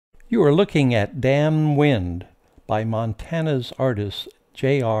You are looking at Damn Wind by Montana's artist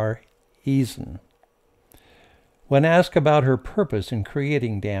J.R. Eason. When asked about her purpose in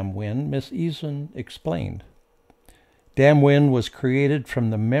creating Damn Wind, Miss Eason explained, "Damn Wind was created from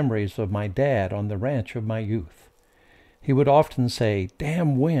the memories of my dad on the ranch of my youth. He would often say,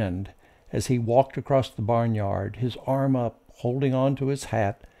 'Damn wind,' as he walked across the barnyard, his arm up, holding on to his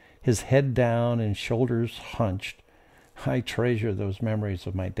hat, his head down and shoulders hunched. I treasure those memories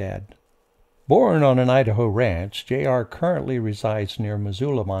of my dad." Born on an Idaho ranch, J.R. currently resides near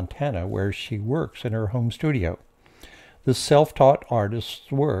Missoula, Montana, where she works in her home studio. The self-taught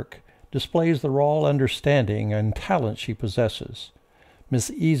artist's work displays the raw understanding and talent she possesses. Miss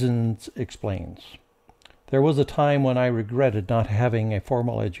Eason explains, "There was a time when I regretted not having a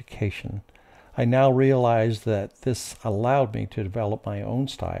formal education. I now realize that this allowed me to develop my own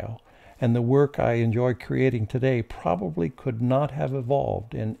style, and the work I enjoy creating today probably could not have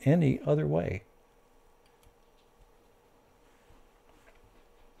evolved in any other way."